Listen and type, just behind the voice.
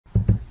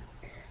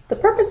The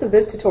purpose of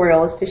this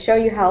tutorial is to show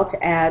you how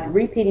to add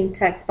repeating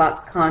text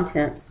box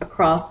contents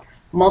across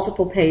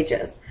multiple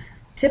pages.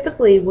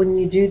 Typically when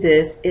you do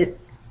this, it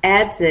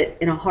adds it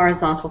in a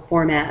horizontal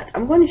format.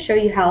 I'm going to show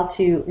you how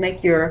to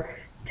make your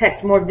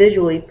text more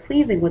visually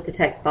pleasing with the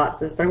text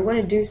boxes, but I'm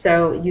going to do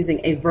so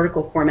using a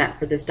vertical format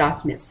for this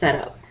document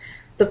setup.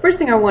 The first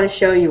thing I want to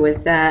show you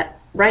is that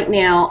right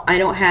now I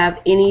don't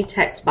have any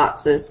text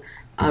boxes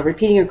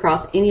repeating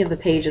across any of the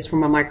pages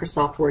from a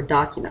Microsoft Word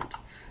document.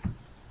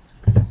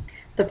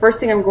 The first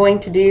thing I'm going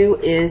to do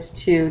is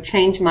to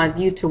change my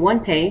view to one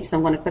page, so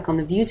I'm going to click on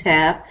the View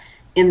tab.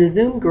 In the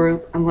Zoom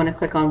group, I'm going to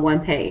click on one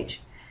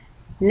page.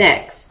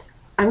 Next,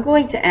 I'm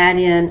going to add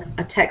in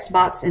a text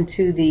box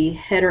into the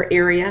header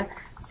area.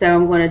 So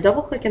I'm going to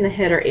double click in the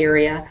header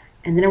area,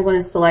 and then I'm going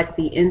to select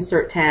the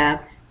Insert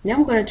tab. Now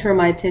I'm going to turn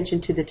my attention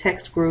to the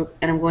text group,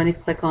 and I'm going to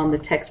click on the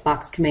text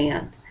box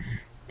command.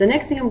 The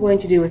next thing I'm going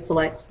to do is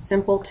select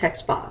Simple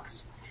Text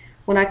Box.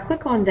 When I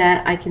click on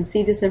that, I can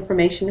see this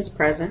information is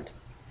present.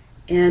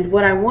 And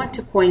what I want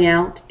to point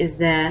out is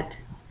that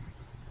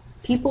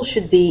people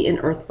should be in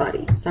Earth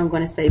Buddy. So I'm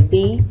going to say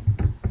be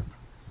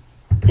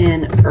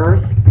in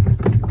Earth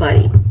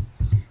Buddy.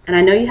 And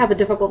I know you have a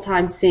difficult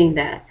time seeing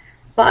that,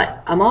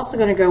 but I'm also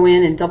going to go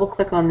in and double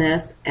click on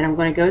this, and I'm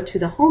going to go to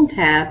the Home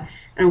tab,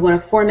 and I'm going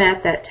to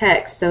format that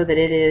text so that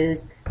it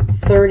is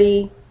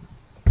 30,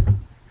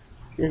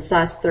 this is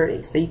size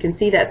 30. So you can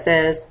see that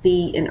says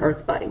be in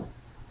Earth Buddy.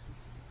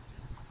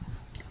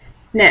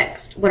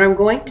 Next, what I'm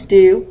going to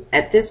do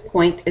at this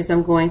point is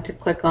I'm going to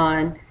click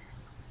on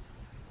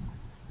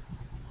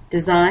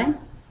Design,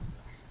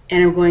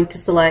 and I'm going to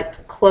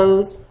select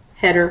Close,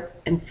 Header,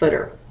 and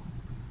Footer.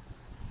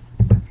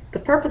 The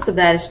purpose of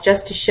that is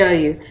just to show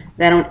you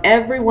that on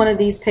every one of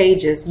these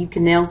pages you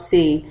can now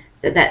see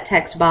that that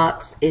text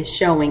box is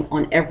showing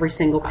on every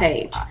single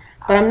page.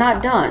 But I'm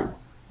not done.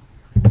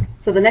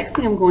 So the next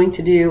thing I'm going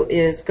to do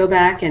is go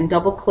back and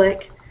double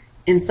click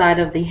inside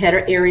of the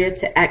header area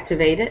to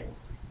activate it.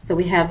 So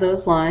we have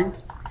those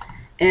lines,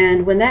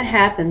 and when that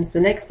happens, the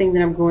next thing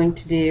that I'm going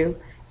to do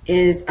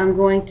is I'm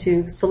going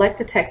to select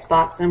the text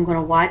box, and I'm going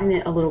to widen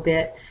it a little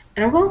bit,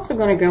 and I'm also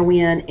going to go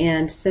in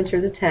and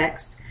center the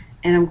text,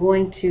 and I'm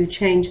going to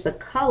change the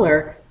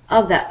color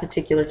of that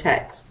particular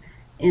text.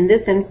 In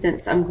this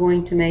instance, I'm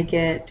going to make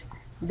it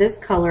this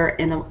color,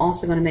 and I'm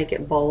also going to make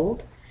it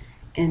bold.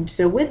 And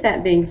so with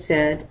that being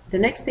said, the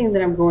next thing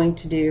that I'm going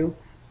to do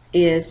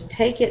is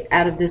take it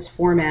out of this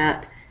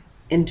format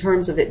in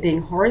terms of it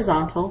being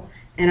horizontal,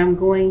 and I'm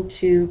going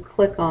to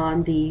click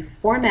on the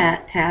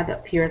Format tab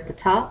up here at the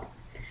top.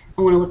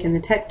 I want to look in the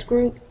text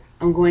group.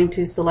 I'm going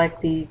to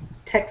select the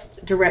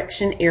text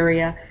direction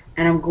area,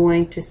 and I'm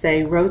going to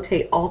say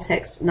rotate all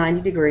text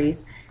 90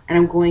 degrees, and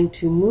I'm going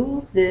to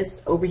move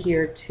this over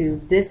here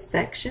to this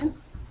section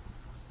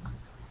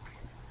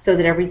so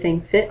that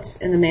everything fits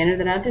in the manner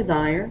that I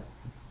desire.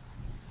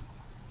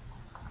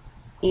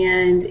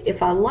 And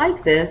if I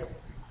like this,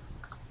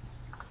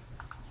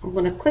 I'm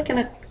going to click in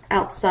an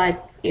outside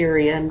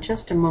area in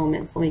just a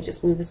moment. So let me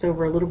just move this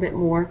over a little bit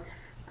more.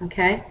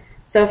 Okay,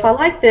 so if I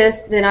like this,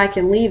 then I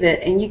can leave it,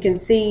 and you can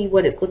see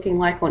what it's looking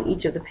like on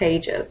each of the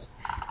pages.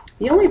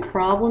 The only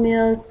problem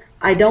is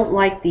I don't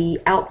like the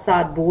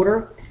outside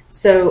border.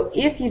 So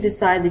if you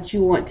decide that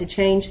you want to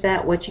change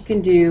that, what you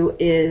can do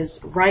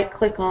is right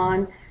click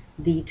on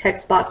the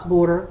text box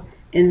border.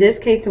 In this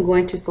case, I'm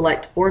going to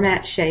select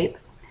Format Shape,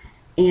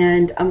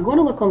 and I'm going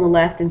to look on the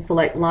left and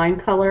select Line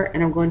Color,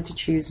 and I'm going to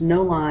choose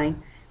No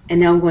Line, and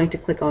now I'm going to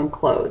click on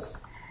Close.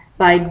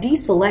 By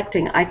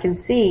deselecting, I can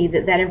see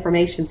that that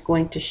information is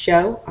going to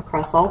show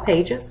across all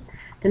pages.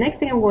 The next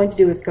thing I'm going to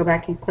do is go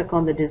back and click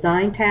on the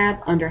Design tab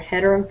under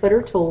Header and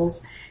Footer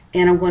Tools,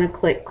 and I'm going to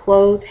click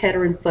Close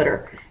Header and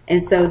Footer.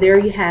 And so there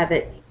you have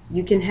it.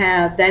 You can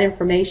have that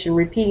information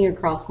repeating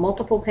across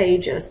multiple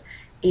pages,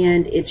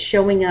 and it's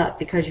showing up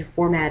because you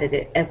formatted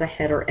it as a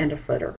header and a footer.